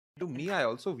To me, I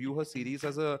also view her series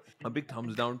as a big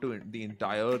thumbs down to the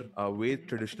entire way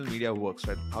traditional media works,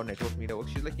 right? How network media works.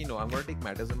 She's like, I'm going to take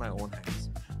matters in my own hands.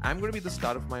 I'm going to be the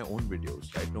star of my own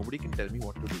videos, right? Nobody can tell me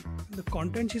what to do. The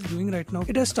content she's doing right now,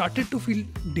 it has started to feel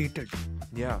dated.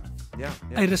 Yeah.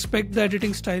 I respect the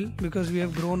editing style because we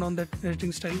have grown on that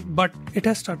editing style, but it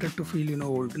has started to feel,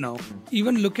 old now.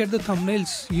 Even look at the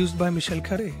thumbnails used by Michelle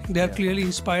Khare. They are clearly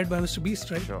inspired by Mr. Beast,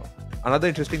 right? Sure. Another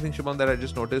interesting thing, Shubham, that I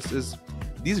just noticed is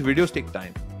these videos take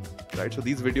time, right? So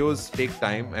these videos take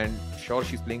time, and sure,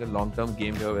 she's playing a long-term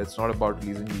game here where it's not about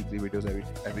releasing weekly videos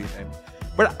every time.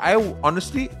 But I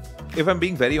honestly, if I'm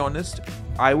being very honest,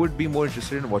 I would be more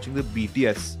interested in watching the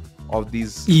BTS of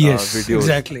these videos,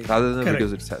 exactly, rather than the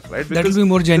videos itself, right? That will be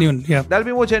more genuine. Yeah, that'll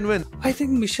be more genuine. I think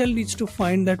Michelle needs to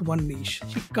find that one niche.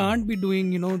 She can't be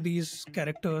doing, these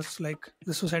characters like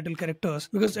the societal characters,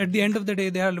 because at the end of the day,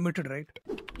 they are limited, right?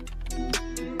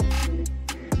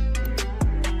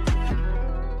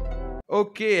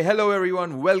 Okay, hello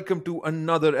everyone. Welcome to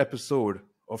another episode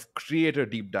of Creator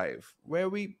Deep Dive, where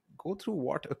we go through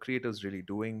what a creator is really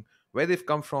doing, where they've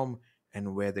come from,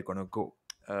 and where they're gonna go.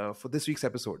 For this week's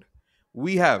episode,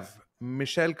 we have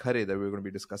Michelle Khare that we're going to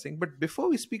be discussing. But before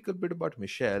we speak a bit about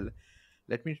Michelle,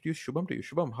 let me introduce Shubham to you.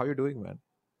 Shubham, how are you doing, man?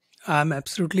 I'm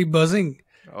absolutely buzzing.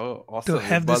 Oh, awesome! To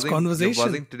have this conversation. You're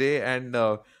buzzing today, and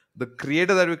the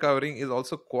creator that we're covering is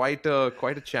also quite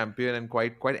a champion and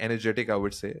quite energetic, I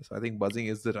would say. So I think buzzing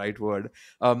is the right word.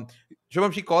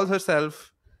 Shubham, she calls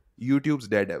herself YouTube's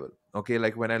daredevil. Okay,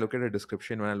 like when I look at her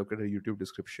description, when I look at her YouTube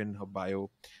description, her bio,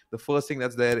 the first thing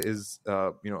that's there is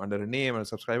under her name and a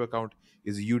subscriber account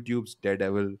is YouTube's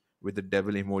daredevil with the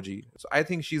devil emoji. So I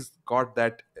think she's got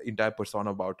that entire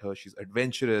persona about her. She's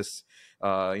adventurous.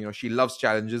 She loves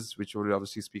challenges, which we'll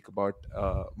obviously speak about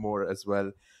more as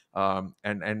well.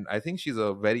 And I think she's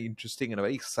a very interesting and a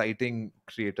very exciting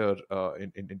creator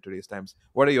in today's times.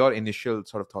 What are your initial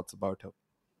sort of thoughts about her?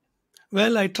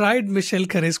 Well, I tried Michelle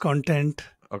Khare's content.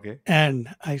 Okay.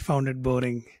 And I found it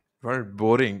boring. Found it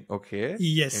boring? Okay.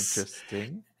 Yes.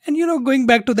 Interesting. And going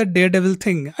back to that daredevil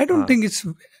thing, I don't think it's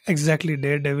exactly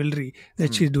daredevilry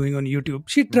that she's doing on YouTube.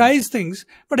 She tries things,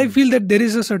 but I feel that there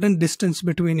is a certain distance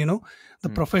between, the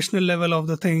professional level of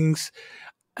the things.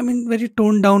 I mean, very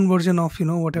toned down version of,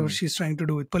 whatever she's trying to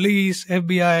do with police,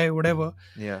 FBI, whatever.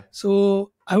 Yeah.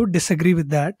 So I would disagree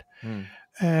with that.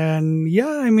 And yeah,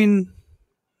 I mean,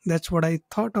 that's what I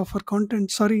thought of her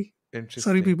content. Sorry,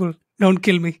 people, don't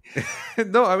kill me.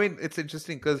 No, I mean, it's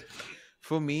interesting because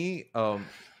for me,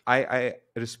 I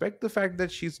respect the fact that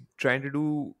she's trying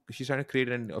to create,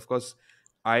 and of course,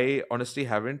 I honestly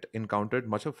haven't encountered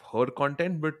much of her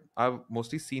content, but I've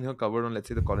mostly seen her covered on, let's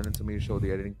say, the Colin and Samir show,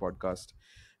 the editing podcast.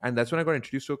 And that's when I got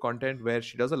introduced to her content, where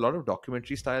she does a lot of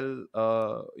documentary style,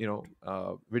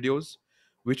 videos,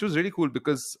 which was really cool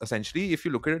because essentially, if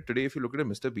you look at it today, if you look at a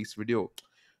Mr. Beast video,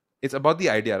 it's about the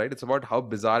idea, right? It's about how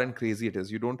bizarre and crazy it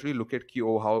is. You don't really look at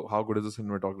how good is the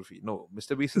cinematography. No,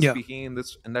 Mr. Beast is speaking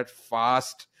in that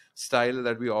fast style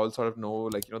that we all sort of know,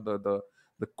 like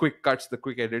the quick cuts, the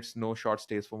quick edits, no shot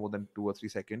stays for more than 2 or 3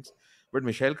 seconds. But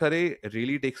Michelle Khare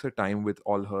really takes her time with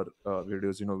all her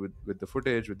videos, with the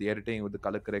footage, with the editing, with the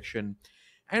color correction.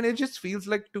 And it just feels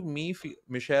like, to me,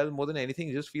 Michelle, more than anything,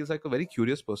 it just feels like a very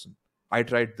curious person. I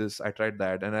tried this, I tried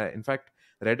that. And I, in fact,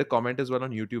 read a comment as well on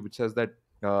YouTube which says that,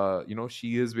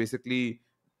 she is basically,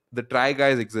 the try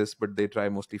guys exist, but they try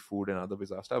mostly food and other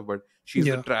bizarre stuff. But she's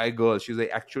the try girl. She's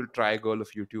the actual try girl of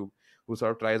YouTube, who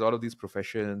sort of tries all of these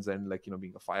professions and, like,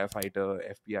 being a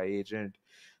firefighter, FBI agent,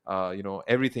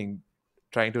 everything,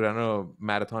 trying to run a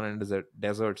marathon in a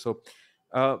desert. So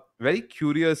very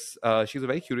curious. She's a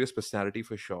very curious personality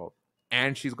for sure.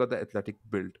 And she's got the athletic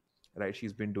build, right?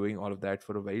 She's been doing all of that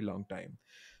for a very long time.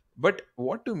 But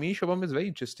what to me, Shubham, is very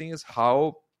interesting is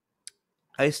how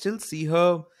I still see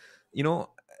her,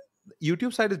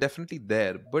 YouTube side is definitely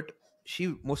there, but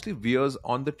she mostly veers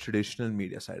on the traditional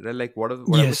media side, right? Like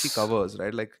whatever she covers,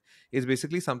 right? Like, is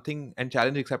basically something, and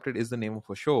Challenge Accepted is the name of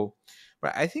her show.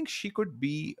 But I think she could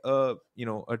be a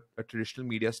traditional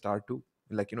media star too.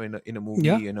 Like, in a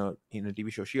movie, in a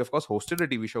TV show. She of course hosted a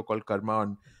TV show called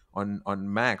Karma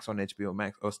on Max, on HBO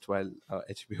Max, erstwhile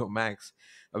HBO Max,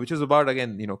 which is about,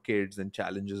 again, kids and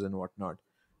challenges and whatnot.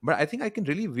 But I think I can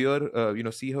really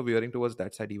see her veering towards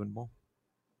that side even more.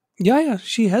 Yeah,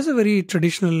 she has a very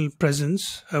traditional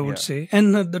presence, I would say.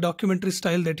 And the documentary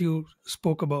style that you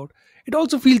spoke about, it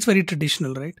also feels very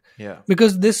traditional, right? Yeah.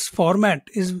 Because this format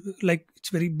is like, it's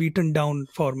very beaten down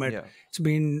format. Yeah. It's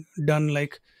been done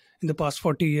like in the past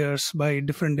 40 years by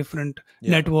different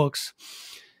networks.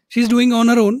 She's doing on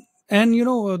her own. And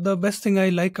the best thing I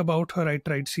like about her I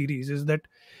Tried series is that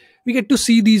we get to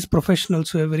see these professionals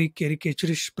who have very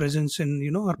caricaturish presence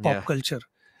in our pop Yeah. culture.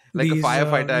 Like a These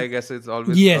firefighter, I guess it's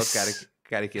always a yes.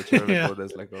 caricature. Like, Yeah. oh,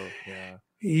 there's like, oh, yeah.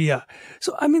 Yeah.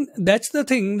 So, I mean, that's the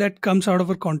thing that comes out of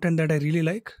her content that I really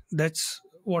like. That's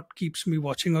what keeps me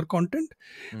watching her content.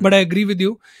 But Hmm. I agree with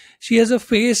you. She has a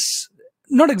face,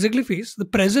 not exactly face, the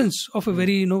presence of a Hmm.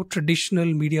 very,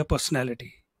 traditional media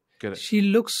personality. Correct. She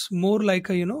looks more like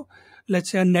a, let's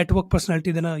say a network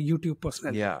personality than a YouTube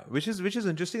personality. Yeah, which is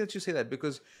interesting that you say that,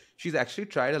 because she's actually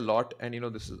tried a lot, and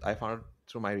this is, I found out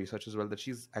through my research as well, that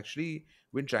she's actually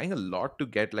been trying a lot to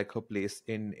get like her place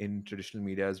in traditional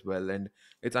media as well. And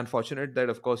it's unfortunate that,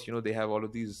 of course, they have all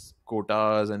of these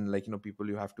quotas, and like, people,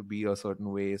 you have to be a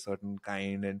certain way, certain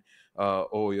kind, and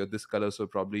oh, you're this color, so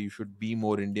probably you should be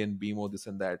more Indian, be more this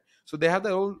and that. So they have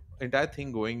the whole entire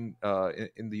thing going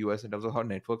in the US in terms of how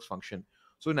networks function.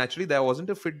 So naturally there wasn't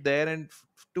a fit there. And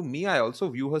to me, I also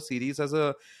view her series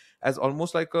as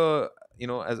almost like a,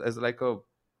 as like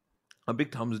a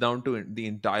big thumbs down to the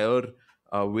entire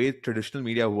way traditional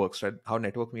media works, right? How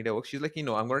network media works. She's like, I'm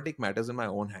going to take matters in my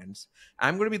own hands.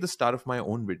 I'm going to be the star of my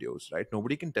own videos, right?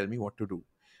 Nobody can tell me what to do,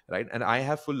 right? And I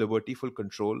have full liberty, full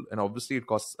control. And obviously, it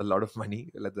costs a lot of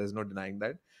money. Like, there's no denying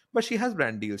that. But she has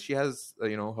brand deals. She has,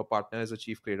 her partner is a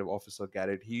chief creative officer,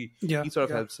 Garrett. Yeah. He sort of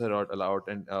Yeah. helps her out a lot,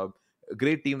 and a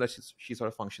great team that she sort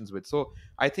of functions with. So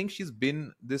I think she's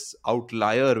been this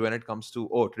outlier when it comes to,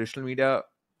 oh, traditional media.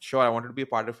 Sure, I wanted to be a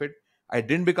part of it. I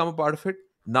didn't become a part of it.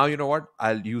 Now, you know what?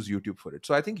 I'll use YouTube for it.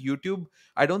 So I think YouTube,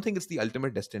 I don't think it's the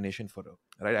ultimate destination for her,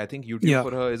 right? I think YouTube Yeah.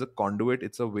 for her is a conduit.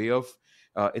 It's a way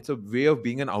of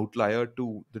being an outlier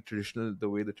to the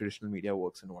way the traditional media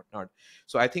works and whatnot.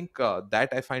 So I think that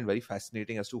I find very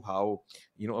fascinating, as to how,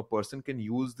 a person can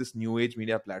use this new age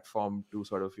media platform to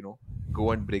sort of,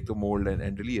 go and break the mold,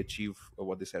 and really achieve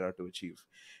what they set out to achieve.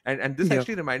 And this Yeah.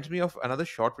 actually reminds me of another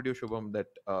short video, Shubham, that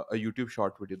a YouTube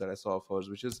short video that I saw of hers,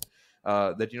 which is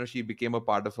that, she became a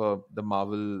part of the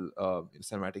Marvel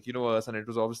cinematic universe. And it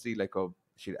was obviously like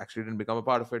she actually didn't become a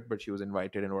part of it, but she was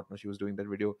invited and whatnot. She was doing that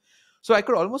video, so I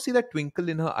could almost see that twinkle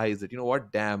in her eyes, that,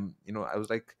 what, damn, I was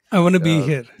like, I want to be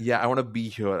here. yeah, I want to be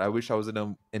here. I wish I was in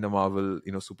a Marvel,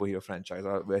 superhero franchise.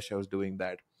 I wish I was doing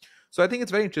that. So I think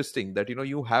it's very interesting that,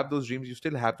 you have those dreams, you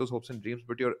still have those hopes and dreams,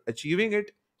 but you're achieving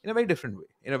it in a very different way,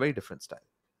 in a very different style.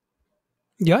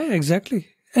 Yeah, yeah, exactly.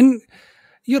 And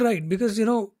you're right, because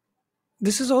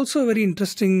this is also a very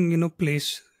interesting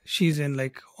place she's in,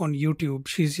 like on YouTube.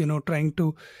 She's trying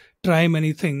to try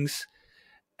many things,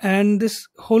 and this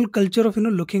whole culture of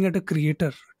looking at a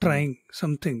creator Hmm. trying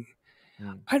something,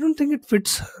 Hmm. I don't think it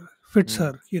fits Hmm.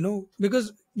 her,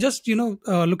 because just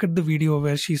look at the video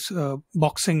where she's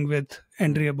boxing with Hmm.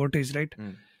 Andrea Bortes, right? Hmm.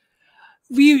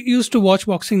 We used to watch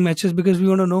boxing matches because we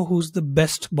want to know who's the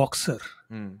best boxer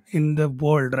Hmm. in the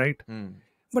world, right? Hmm.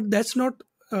 But that's not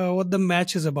what the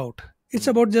match is about. It's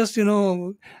Hmm. about just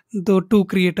the two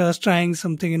creators trying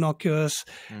something innocuous,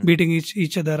 Hmm. beating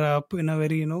each other up in a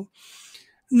very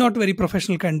not very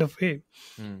professional kind of way.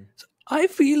 Hmm. I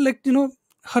feel like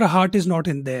her heart is not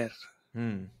in there.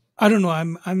 Hmm. I don't know.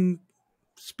 I'm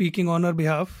speaking on her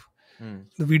behalf. Hmm.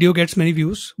 The video gets many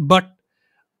views, but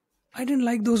I didn't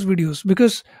like those videos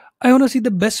because I want to see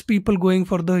the best people going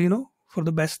for the for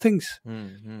the best things. Hmm.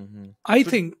 Hmm. Hmm. I So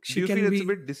think do she you feel can it's a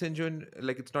be. bit disingenuine,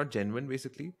 like it's not genuine,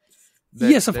 basically?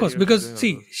 Yes, of That course, she's because doing all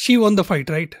see, those. she won the fight,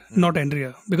 right? Hmm. Not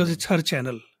Andrea, because Hmm. it's her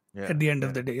channel Yeah. at the end of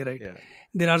Yeah. the day, right? Yeah.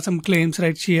 There are some claims,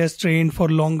 right? She has trained for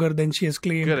longer than she has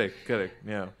claimed. Correct. Correct.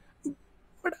 Yeah.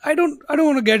 But I don't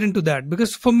want to get into that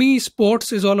because for me,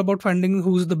 sports is all about finding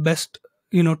who's the best,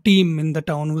 team in the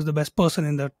town, who's the best person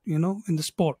in the, in the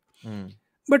sport. Hmm.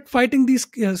 But fighting these,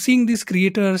 seeing these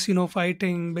creators,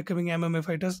 fighting, becoming MMA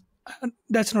fighters,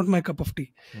 that's not my cup of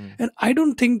tea. Hmm. And I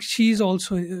don't think she's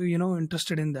also,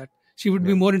 interested in that. She would be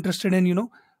Yeah. more interested in,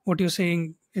 what you're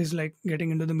saying is like getting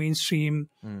into the mainstream,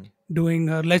 Hmm. doing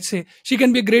her, let's say, she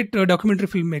can be a great documentary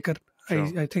filmmaker,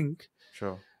 Sure. I think.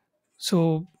 Sure.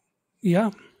 So, yeah,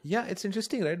 Yeah, it's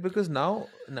interesting, right? Because now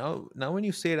when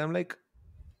you say it, I'm like,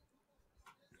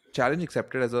 challenge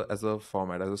accepted as a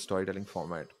format, as a storytelling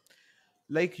format.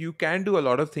 Like, you can do a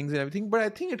lot of things and everything, but I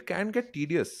think it can get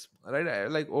tedious, right?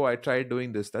 Like, oh, I tried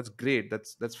doing this. That's great.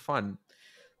 That's fun.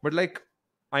 But like,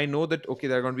 I know that, okay,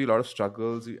 there are going to be a lot of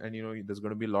struggles, and there's going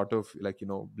to be a lot of, like,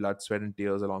 blood, sweat, and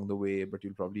tears along the way, but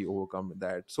you'll probably overcome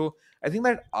that. So I think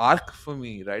that arc for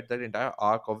me, right, that entire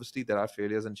arc, obviously there are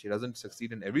failures and she doesn't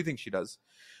succeed in everything she does,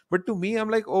 but to me, I'm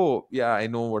like, oh yeah, I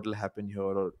know what will happen here,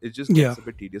 or it just yeah, gets a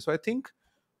bit tedious. So I think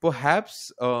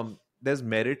perhaps there's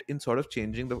merit in sort of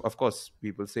changing the, of course,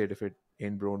 people say it, if it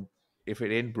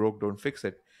ain't broke, don't fix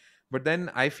it. But then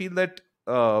I feel that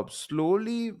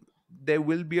slowly there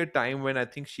will be a time when I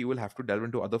think she will have to delve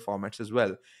into other formats as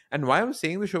well. And why I'm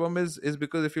saying the Shubham is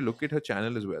because if you look at her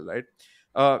channel as well, right?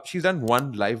 She's done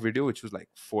one live video which was like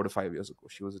 4 to 5 years ago.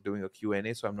 She was doing a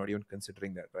Q&A, so I'm not even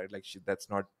considering that, right? Like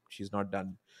she's not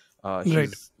done. Right.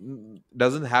 She's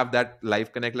doesn't have that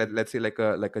live connect. Let's say like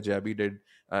a Jabi did,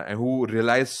 and who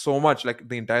relies so much, like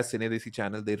the entire Cinedesi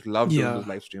channel. They love doing Yeah. those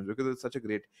live streams because it's such a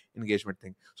great engagement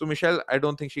thing. So Michelle, I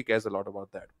don't think she cares a lot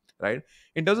about that, right?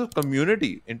 In terms of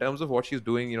community, in terms of what she's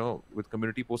doing, with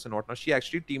community posts and whatnot, she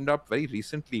actually teamed up very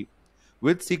recently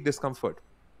with Seek Discomfort,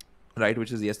 right?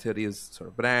 Which is Yes Theory is sort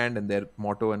of brand and their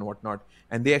motto and whatnot,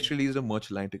 and they actually used a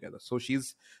merch line together. So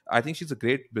I think she's a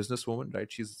great businesswoman, right?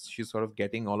 She's sort of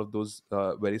getting all of those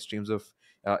various streams of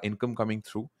income coming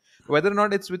through. Whether or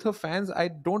not it's with her fans, I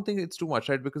don't think it's too much,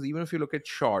 right? Because even if you look at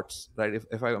shorts, right?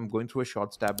 If I'm going through a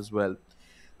shorts tab as well,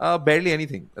 barely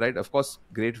anything, right? Of course,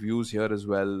 great views here as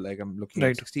well. Like I'm looking at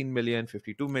Right. 16 million,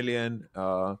 52 million,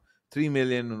 3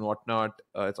 million, and whatnot.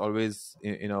 It's always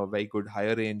in a very good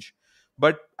higher range.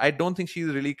 But I don't think she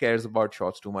really cares about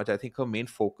shorts too much. I think her main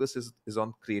focus is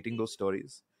on creating those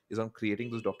stories, is on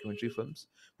creating those documentary films.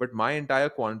 But my entire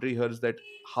quandary here is that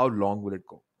how long will it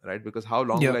go, right? Because how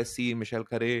long will Yeah. I see Michelle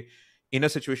Khare in a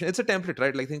situation? It's a template,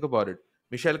 right? Like think about it.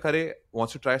 Michelle Khare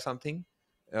wants to try something.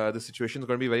 The situation is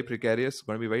going to be very precarious,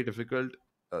 going to be very difficult.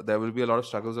 There will be a lot of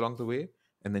struggles along the way,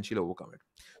 and then she'll overcome it.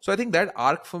 So I think that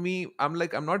arc for me, I'm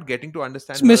not getting to It's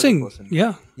understand her as a missing. person.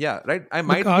 Yeah. Yeah, right. I The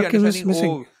might be arc is understanding,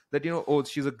 missing. that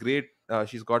she's a great,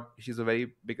 she's a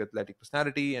very big athletic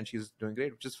personality, and she's doing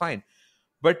great, which is fine.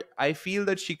 But I feel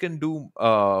that she can do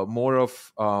more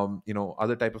of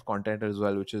other type of content as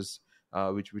well, which is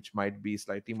which might be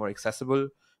slightly more accessible.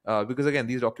 Because again,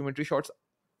 these documentary shorts,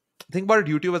 think about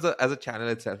it, YouTube as a channel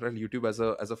itself, right? YouTube as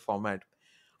a format.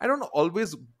 I don't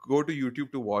always go to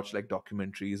YouTube to watch like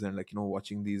documentaries and like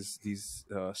watching these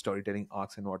storytelling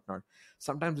arcs and whatnot.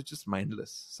 Sometimes it's just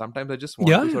mindless. Sometimes I just want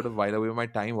Yeah. to Yeah. sort of while away my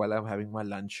time while I'm having my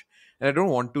lunch, and I don't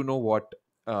want to know what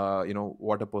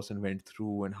a person went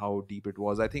through and how deep it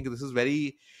was. I think this is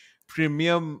very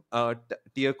premium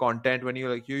tier content when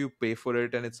you pay for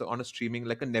it, and it's on a streaming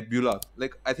like a Nebula.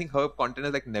 Like I think her content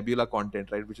is like Nebula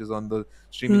content, right? Which is on the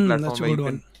streaming That's platform a where you good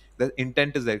can, one. the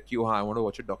intent is that I want to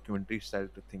watch a documentary style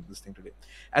to think this thing today.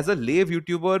 As a lay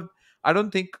YouTuber, I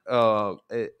don't think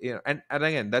and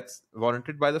again, that's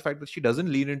warranted by the fact that she doesn't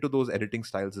lean into those editing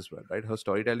styles as well, right? Her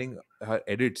storytelling, her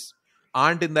edits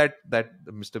aren't in that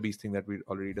Mr. Beast thing that we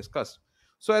already discussed.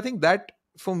 So I think that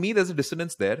for me there's a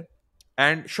dissonance there.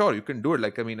 And sure, you can do it,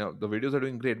 like I mean, the videos are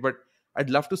doing great, but I'd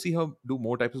love to see her do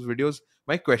more types of videos.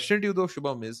 My question to you though,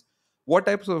 Shubham, is what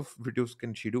types of videos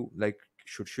can she do? Like,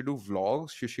 should she do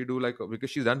vlogs? Should she do like, because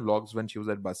she's done vlogs when she was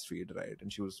at BuzzFeed, right?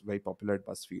 And she was very popular at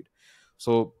BuzzFeed.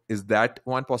 So is that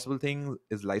one possible thing?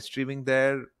 Is live streaming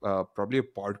there? Probably a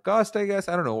podcast, I guess.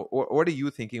 I don't know. What are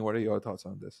you thinking? What are your thoughts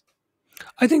on this?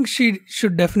 I think she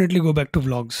should definitely go back to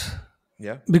vlogs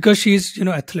Yeah. because she's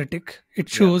athletic. It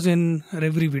Yeah. shows in her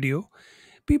every video.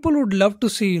 People would love to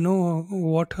see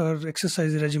what her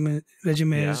exercise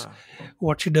regime is, Yeah.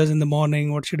 what she does in the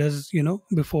morning, what she does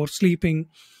before sleeping.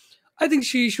 I think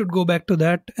she should go back to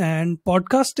that. And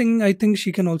podcasting, I think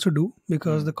she can also do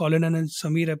because the Hmm. Colin and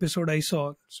Samir episode I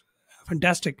saw, it's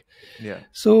fantastic. Yeah.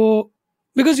 So,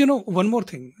 because one more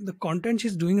thing, the content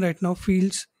she's doing right now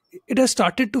feels, it has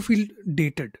started to feel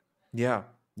dated. Yeah.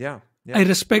 Yeah. I Yeah.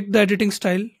 respect the editing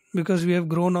style because we have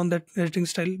grown on that editing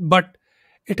style, but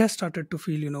it has started to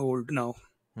feel old now.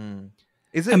 Hmm.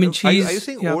 Is I it? mean, Are you she's,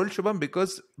 saying yeah. old, Shubham,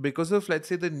 because of, let's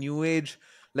say, the new age,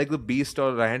 like the Beast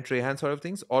or Ryan Trahan sort of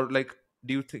things, or like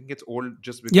do you think it's old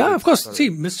just because Yeah, of it's course. sort of See,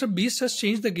 like? Mr. Beast has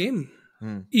changed the game.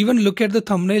 Hmm. Even look at the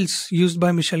thumbnails used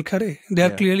by Michelle Khare. They are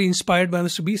Yeah. clearly inspired by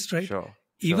Mr. Beast, right? Sure.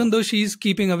 Even Sure. though she's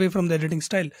keeping away from the editing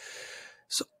style.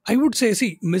 So I would say,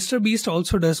 see, Mr. Beast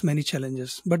also does many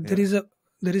challenges, but Yeah.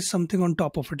 there is something on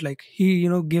top of it. Like he,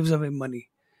 gives away money.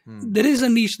 Hmm. There is a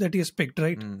niche that he has picked,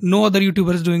 right? Hmm. No other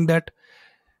YouTuber is doing that.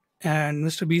 And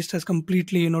Mr. Beast has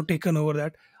completely, taken over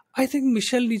that. I think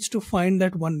Michelle needs to find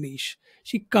that one niche.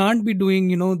 She can't be doing,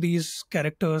 these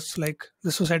characters like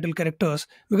the societal characters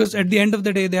because Hmm. at the end of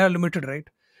the day they are limited, right?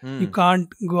 You Hmm.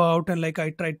 can't go out and like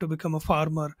I tried to become a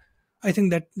farmer. I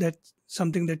think that's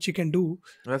something that she can do.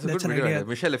 That's a good That's an video idea, idea.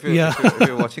 Michelle. If you Yeah. if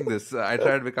you're watching this, I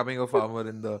tried becoming a farmer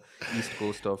in the east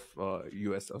coast of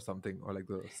US or something, or like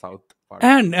the south part of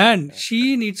and US. and Yeah.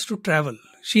 she needs to travel.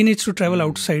 She needs to travel Hmm.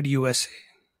 outside USA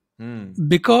Hmm.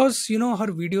 because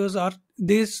her videos are,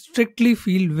 they strictly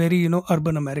feel very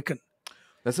urban American.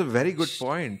 That's a very good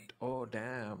point. Oh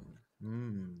damn.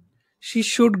 Hmm. She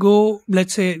should go,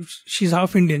 let's say she's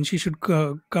half Indian, she should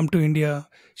come to India,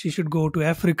 she should go to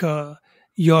Africa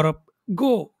Europe,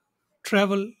 go,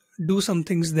 travel, do some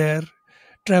things there,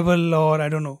 travel, or I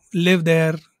don't know, live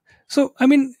there. So I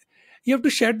mean, you have to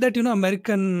shed that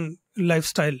American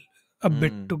lifestyle a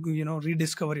bit Hmm. to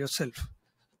rediscover yourself.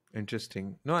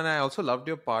 Interesting. No, and I also loved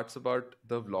your parts about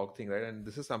the vlog thing, right? And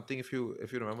this is something, if you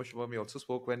remember, Shubham, we also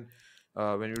spoke when we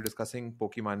were discussing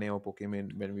Pokemane or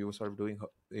Pokemon, when we were sort of doing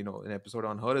an episode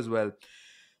on her as well,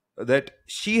 that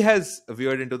she has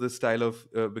veered into this style of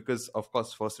because of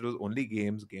course first it was only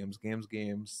games,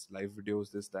 live videos,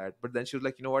 this that, but then she was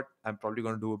like, you know what, I'm probably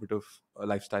going to do a bit of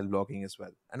lifestyle vlogging as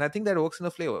well, and I think that works in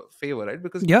a favor, right?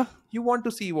 Because Yeah, you want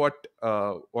to see what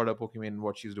a Pokemon,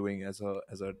 what she's doing as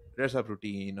a dress up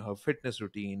routine, her fitness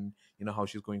routine, how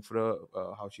she's going for a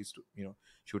how she's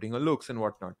shooting her looks and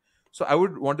whatnot. So I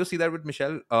would want to see that with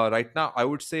Michelle. Right now I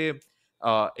would say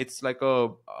it's like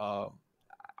I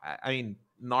mean,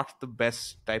 not the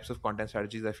best types of content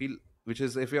strategies, I feel, which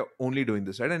is if you're only doing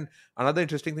this, right? And another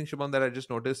interesting thing, Shubham, that I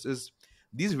just noticed is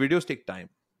these videos take time,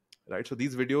 right? So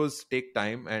these videos take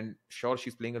time, and sure,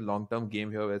 she's playing a long-term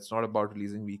game here. Where it's not about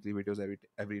releasing weekly videos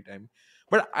every time.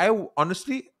 But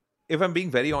honestly, if I'm being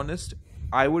very honest,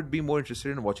 I would be more interested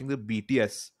in watching the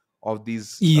BTS of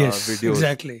these yes, videos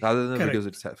exactly, rather than the videos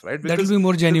correct. itself, right? That'll Because be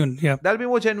more the genuine. Yeah, that'll be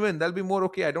more genuine. That'll be more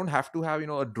okay. I don't have to have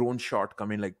a drone shot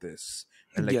coming like this,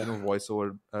 and like yeah,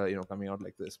 voiceover coming out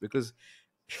like this, because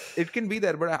it can be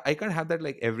there, but I can't have that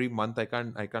like every month. I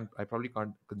probably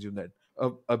can't consume that.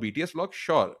 A BTS vlog,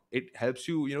 sure, it helps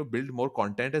you build more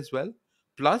content as well.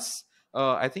 Plus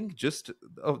I think just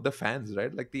of the fans,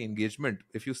 right? Like the engagement,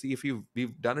 if you see, if you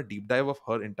we've done a deep dive of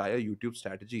her entire YouTube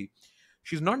strategy,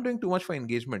 she's not doing too much for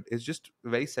engagement. It's just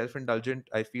very self-indulgent.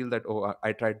 I feel that, oh,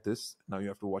 I tried this, now you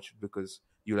have to watch it because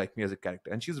you like me as a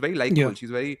character. And she's very yeah, likable, she's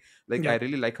very, like, I yeah.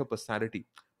 really like her personality.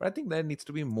 But I think there needs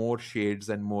to be more shades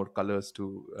and more colors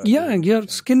to Yeah, her YouTube your channel.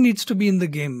 skin needs to be in the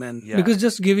game, man. Yeah. Because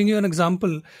just giving you an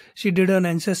example, she did an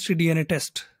ancestry DNA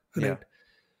test, Yeah. right?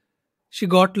 She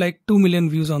got like 2 million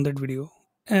views on that video.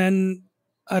 And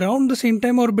around the same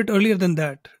time or a bit earlier than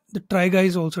that, the Try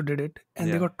Guys also did it and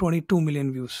they Yeah. got 22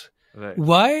 million views. Right.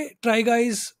 Why Try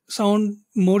Guys sound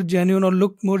more genuine or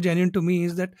look more genuine to me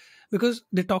is that because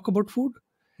they talk about food,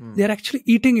 Hmm. they're actually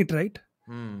eating it, right?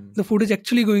 Hmm. The food is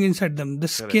actually going inside them. The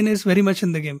skin Correct. is very much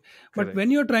in the game. But Correct.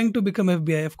 when you're trying to become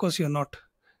FBI, of course you're not.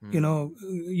 Hmm.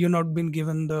 You're not been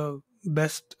given the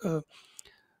best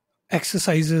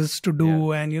exercises to Yeah.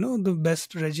 do and the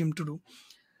best regime to do.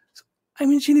 I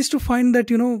mean, she needs to find that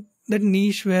that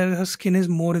niche where her skin is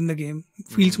more in the game,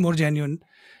 feels Hmm. more genuine,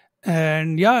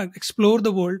 and yeah, explore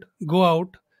the world, go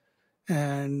out,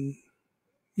 and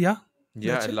yeah,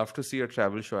 Yeah, that's I'd it. love to see a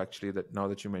travel show actually. That now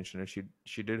that you mention it,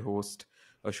 she did host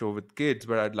a show with kids,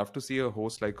 but I'd love to see her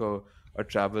host like a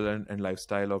travel and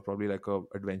lifestyle, or probably like a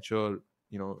adventure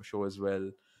show as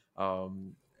well.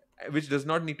 Um, which does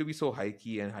not need to be so high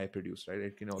key and high produced, right?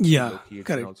 It can also be Yeah, low key. It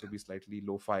can correct. also be slightly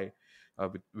lo-fi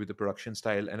with the production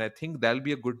style, and I think that'll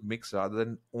be a good mix rather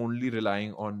than only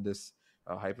relying on this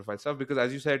high profile stuff. Because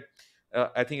as you said,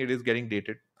 I think it is getting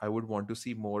dated. I would want to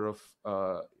see more of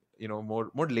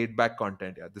more laid back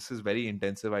content. Yeah, this is very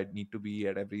intensive. I need to be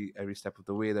at every step of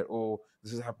the way, that, oh,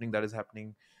 this is happening, that is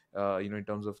happening, in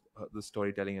terms of the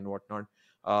storytelling and whatnot.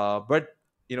 But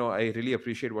I really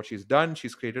appreciate what she's done.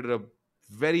 She's created a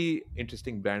very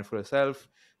interesting brand for herself.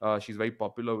 She's very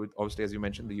popular with, obviously, as you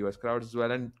mentioned, the US crowds as well,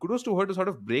 and kudos to her to sort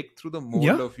of break through the mold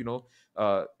Yeah, of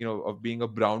of being a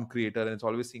brown creator. And it's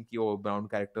always thinking, oh, brown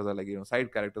characters are like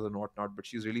side characters and whatnot, but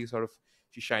she's really sort of,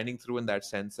 she's shining through in that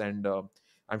sense. And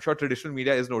I'm sure traditional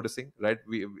media is noticing, right?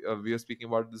 We are speaking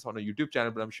about this on a YouTube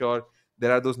channel, but I'm sure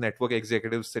there are those network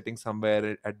executives sitting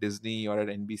somewhere at Disney or at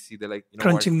NBC. They're like, you know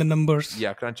what? crunching the numbers.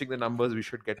 Yeah, crunching the numbers. We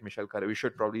should get Michelle Khare. We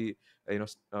should probably,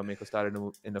 make a star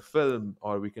in a film,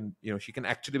 or we can, she can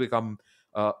actually become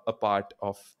a part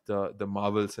of the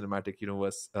Marvel Cinematic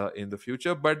Universe in the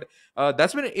future. But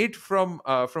that's been it from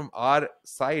our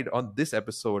side on this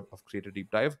episode of Creator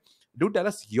Deep Dive. Do tell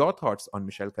us your thoughts on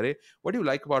Michelle Khare. What do you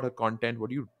like about her content? What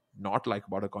do you not like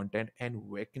about her content? And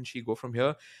where can she go from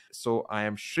here? So I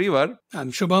am Shreevar.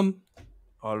 I'm Shubham.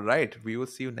 All right. We will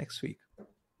see you next week.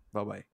 Bye bye.